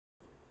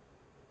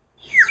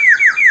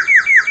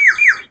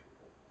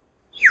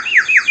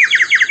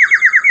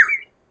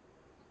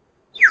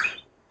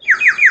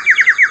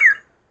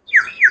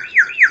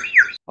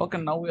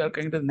Okay, now we are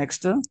going to the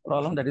next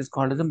problem that is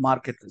called as a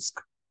market risk.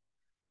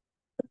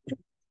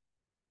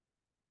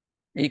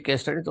 ఈ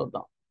case study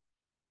చూద్దాం.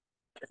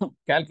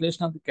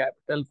 Calculation of the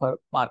capital for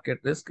market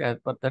risk as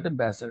per that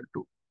Basel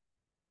 2.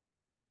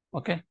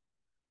 Okay,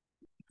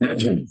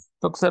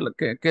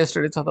 ఒకసారి case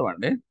study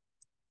చదవండి.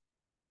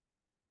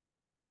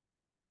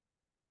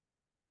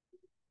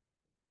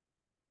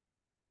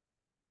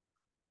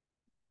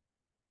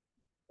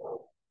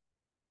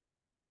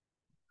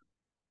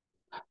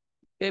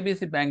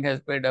 ABC Bank has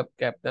paid up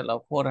capital of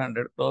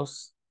 400 crores,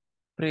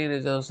 free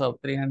reserves of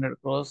 300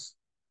 crores,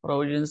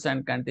 provisions and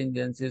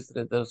contingencies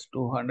reserves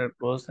 200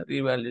 crores,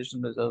 revaluation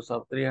reserves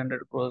of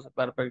 300 crores,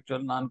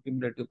 perpetual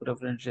non-cumulative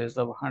preference shares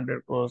of 100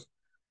 crores,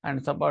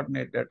 and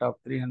subordinate debt of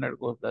 300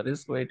 crores. The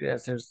risk-weighted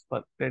assets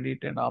for credit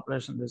and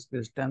operation risk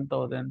is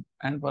 10,000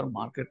 and for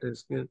market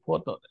risk is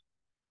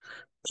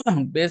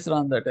 4,000. Based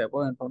on that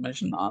above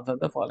information, answer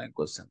the following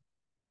question.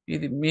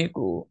 ఇది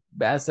మీకు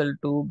Basel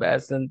 2,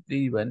 Basel 3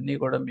 ఇవన్నీ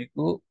కూడా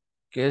మీకు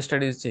case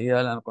studies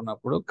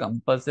చేయాలనుకున్నప్పుడు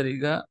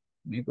కంపల్సరీగా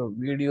మీకు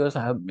videos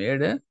have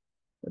made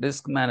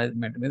risk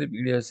management మీద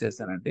videos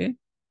చేశానండి.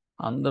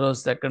 అందులో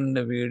సెకండ్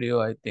వీడియో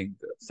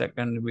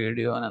సెకండ్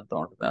వీడియో అని ఎంత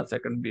ఉంటుంది, ఆ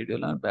సెకండ్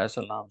వీడియోలో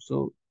Basel నామ్స్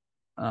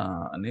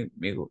అని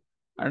మీకు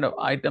and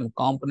item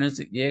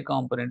components, A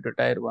component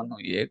tyre 1,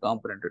 A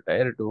component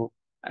tyre 2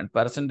 and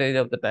percentage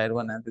of the tier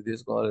 1 ఎంత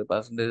తీసుకోవాలి,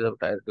 percentage of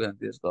tier 2 ఎంత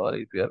తీసుకోవాలి.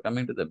 If you are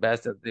coming to the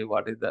Basel 3,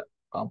 what is the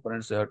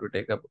components you have to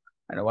take up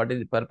and what is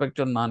the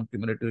perpetual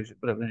non-cumulative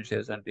preference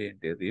shares అంటే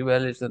ఏంటి,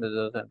 revaluation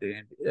reserves అంటే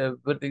ఏంటి,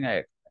 everything I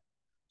explain.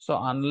 So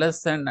unless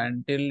and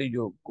until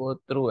you go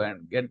through and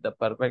get the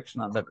perfection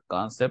on that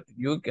concept,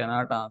 you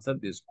cannot answer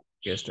these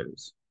case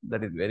studies.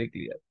 That is very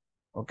clear.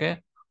 Okay,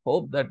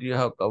 hope that you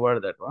have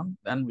covered that one.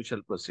 Then we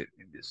shall proceed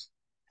in this.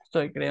 So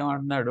ఇక్కడ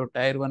ఏమంటున్నాడు,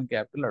 tyre 1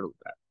 capital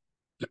అడుగుతాడు.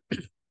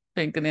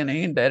 ఇంకా నేను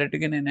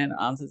డైరెక్ట్గా నేను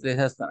answer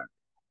చేసేస్తానండి.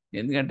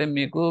 ఎందుకంటే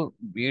మీకు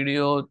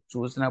video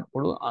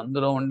చూసినప్పుడు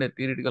అందులో ఉండే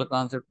థియరిటికల్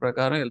కాన్సెప్ట్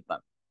ప్రకారం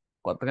వెళ్తాను.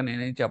 కొత్తగా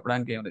నేనేం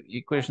చెప్పడానికి ఏం లేదు,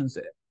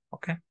 ఈక్వేషన్సే.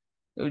 ఓకే,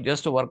 ఇవి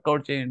జస్ట్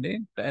వర్కౌట్ చేయండి.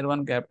 టైర్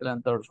 1 క్యాపిటల్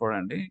ఎంత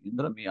చూడండి,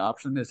 ఇందులో మీ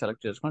ఆప్షన్ మీరు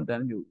సెలెక్ట్ చేసుకొని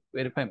దాన్ని you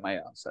verify my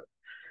answer.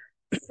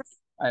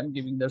 I'm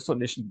giving the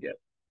solution here.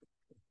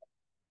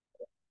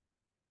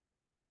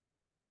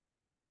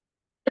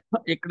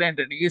 ఇక్కడ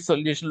ఏంటంటే ఈ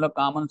సొల్యూషన్ లో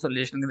కామన్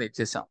సొల్యూషన్ కింద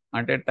ఇచ్చేసాం.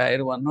 అంటే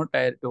టైర్ 1,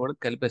 టైర్ 2 కూడా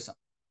కలిపేసాం.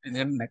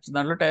 ఎందుకంటే నెక్స్ట్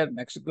దాంట్లో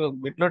నెక్స్ట్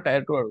బిట్లో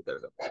టైర్ 2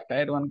 అడుగుతాడు.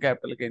 టైర్ 1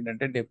 క్యాపిటల్కి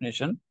ఏంటంటే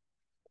definition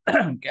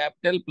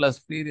capital plus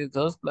free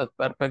reserves plus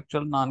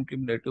perpetual non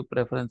cumulative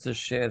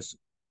preferences shares.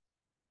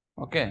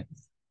 Okay,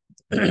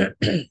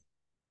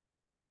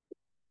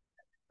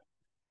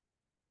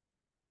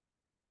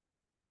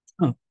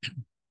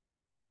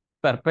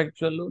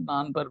 perpetual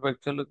non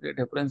perpetual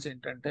difference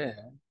ఏంటంటే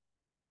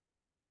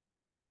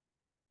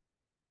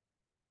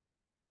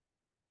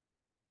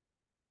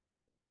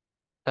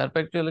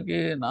పర్పెక్చువల్కి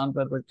నాన్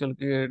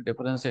పర్పెక్చువల్కి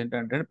డిఫరెన్స్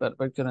ఏంటంటే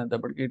పర్పెక్చువల్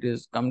అనేటప్పటికి ఇట్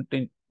ఈస్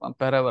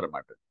పెరవర్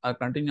అన్నమాట, అది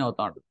కంటిన్యూ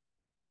అవుతా ఉంటుంది.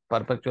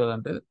 పర్పెక్చువల్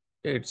అంటే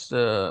it's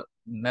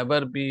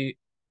never be,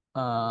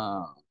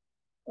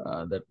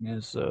 that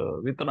means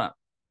withdrawn.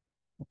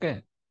 Okay,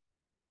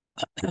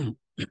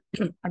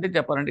 అంటే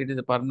చెప్పాలంటే ఇట్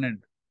ఈస్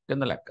పర్మనెంట్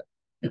కింద లెక్క.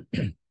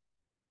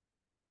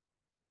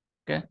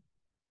 ఓకే,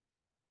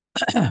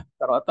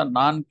 తర్వాత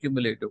నాన్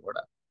క్యుములేటివ్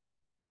కూడా,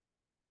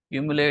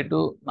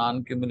 క్యుములేటివ్ నాన్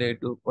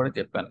క్యుములేటివ్ కూడా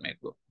చెప్పాను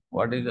మీకు.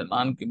 What is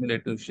non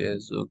cumulative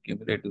shares,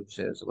 cumulative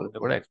shares గురించి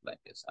కూడా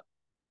ఎక్స్ప్లెయిన్ చేశాను.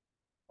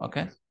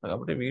 ఓకే,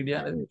 కాబట్టి వీడియో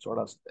అనేది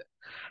చూడాల్సిందే.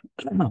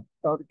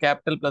 కాబట్టి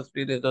capital plus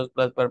free reserves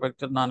plus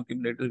perpetual non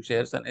cumulative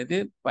shares అనేది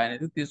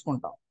పైన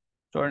తీసుకుంటాం.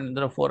 చూడండి,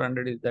 ఇందులో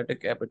 400 is that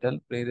capital,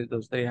 free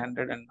reserves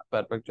 300 and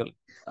perpetual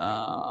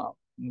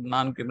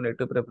non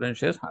cumulative preference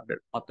shares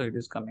 100. మొత్తం it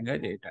is coming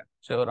as 800.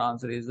 So your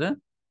answer is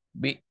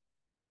B.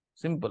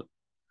 Simple.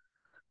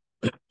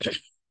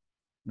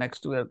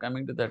 Next we are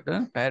coming to that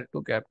tyre 2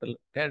 capital.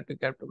 Tyre 2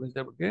 capital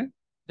వచ్చేటప్పటికి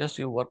just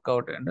you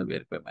work out and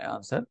verify my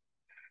answer.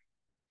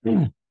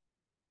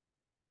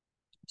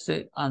 Say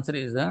answer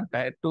is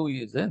tier 2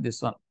 is this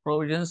one,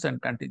 provisions and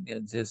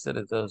contingencies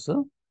reserves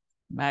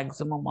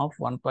maximum of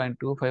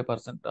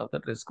 1.25% of the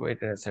risk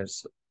weighted assets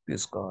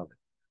తీసుకోవాలి.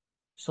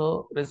 So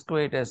risk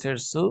weighted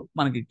assets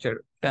మనకి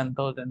ఇచ్చాడు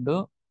 10,000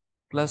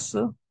 plus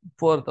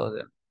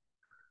 4,000.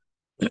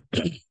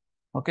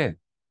 Okay,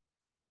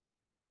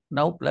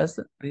 now plus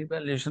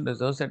revaluation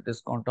reserves at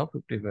discount of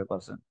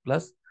 55%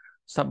 plus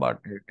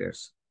subordinate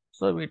debts.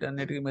 So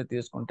వీటన్నిటికీ మీరు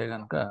తీసుకుంటే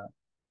కనుక,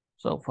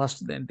 so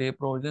first ఏంటి,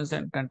 provisions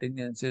and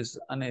contingencies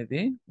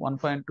అనేది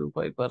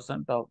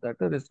 1.25% of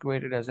that risk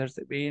weighted assets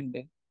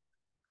వేయండి.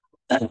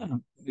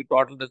 ఈ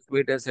టోటల్ రిస్క్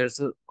weighted assets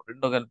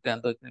రెండు కలిపితే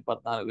ఎంత వచ్చింది,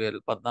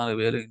 14,000.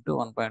 14,000 ఇంటూ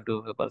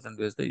 1.25%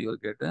 వేస్తే యూ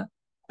విల్ గెట్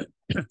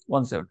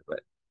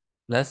 175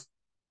 ప్లస్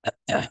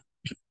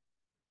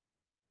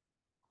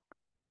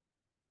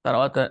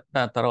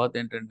తర్వాత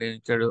ఏంటంటే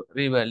ఇచ్చాడు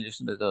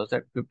రీవాల్యుయేషన్ రిజర్వ్స్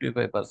అట్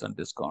 55%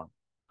 డిస్కౌంట్.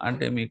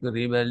 అంటే మీకు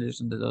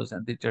రీవాల్యుయేషన్ రిజర్వ్స్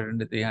ఎంత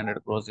ఇచ్చాడండి, 300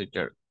 crores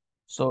ఇచ్చాడు.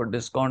 సో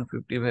డిస్కౌంట్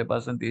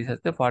 55%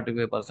 తీసేస్తే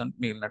 45%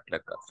 మిగిలినట్లు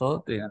లెక్క. So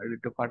 300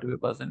 into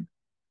 45%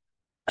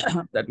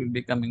 that will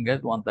be coming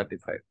as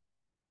 135.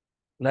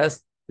 Plus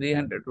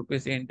 300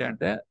 rupees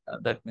ఏంటంటే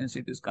that means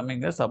it is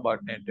coming A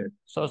subordinated.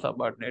 So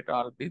subordinate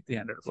already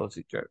 300 crores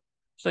ఇచ్చాడు.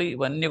 సో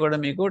ఇవన్నీ కూడా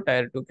మీకు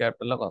టైర్ 2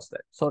 క్యాపిటల్లోకి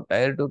వస్తాయి. సో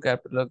టైర్ 2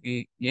 క్యాపిటల్లోకి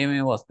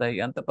ఏమేమి వస్తాయి,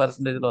 ఎంత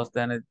పర్సెంటేజ్లో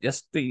వస్తాయి అనేది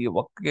జస్ట్ ఈ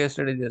ఒక్క కేస్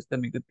స్టడీ చేస్తే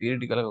మీకు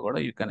థియరిటికల్గా కూడా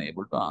you can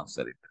able to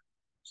answer it.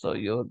 So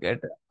you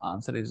get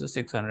answer is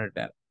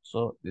 610. So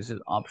this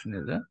is option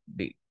is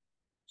D.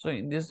 So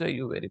in this way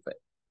you verify.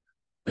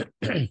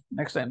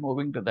 Next I'm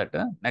moving to that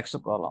next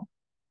column.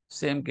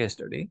 Same case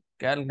study.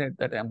 Calculate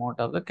that amount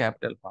of the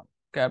capital fund.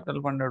 Capital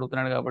fund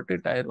అడుగుతున్నాడు కాబట్టి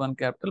tyre 1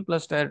 capital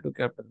plus tyre 2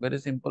 capital. Very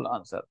simple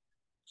answer.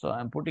 So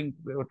I'm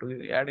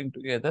adding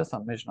together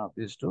summation of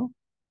these two.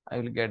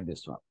 I will get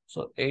this one. So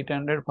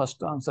 800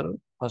 first answer,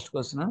 first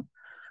question.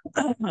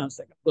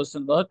 Second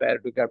question లో tyre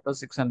 2 capital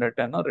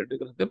 610 రెండు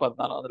కలిపితే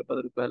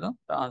 1410 రూపాయలు.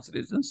 The answer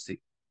is C.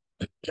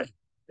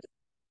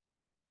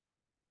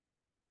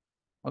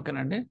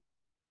 ఓకేనండి.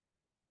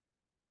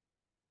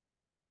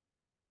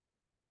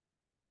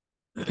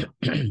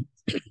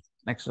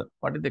 Next,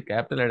 what is the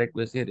capital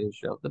adequacy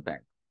ratio of the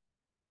bank?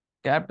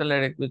 Capital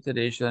adequacy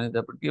ratio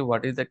అనేటప్పటికి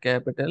what is the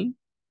capital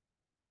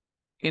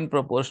in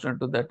proportion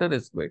to that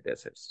risk weight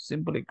assets?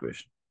 Simple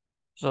equation.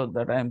 So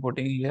that I am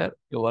putting here,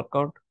 you work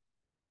out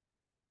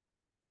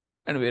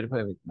and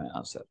verify with my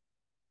answer.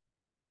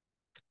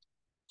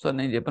 So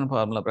నేను చెప్పిన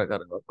formula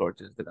ప్రకారం work out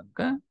చేస్తే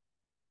కనుక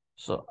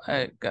so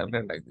I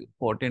calculate like this.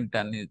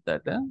 1410 is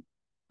that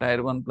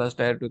tyre 1 plus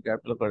tyre 2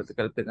 capital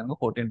కలిపితే కనుక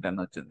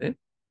 1410 వచ్చింది.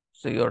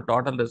 So your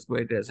total risk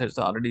weight assets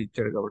already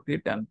ఇచ్చాడు కాబట్టి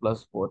 10 plus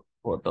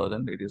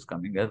 4,000, it is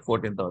coming as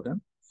 14,000.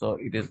 So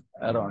it is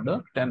around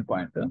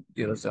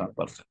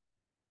 10.07%.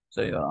 So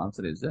your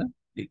answer is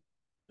D.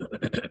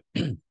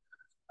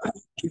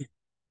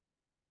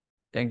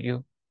 Thank you.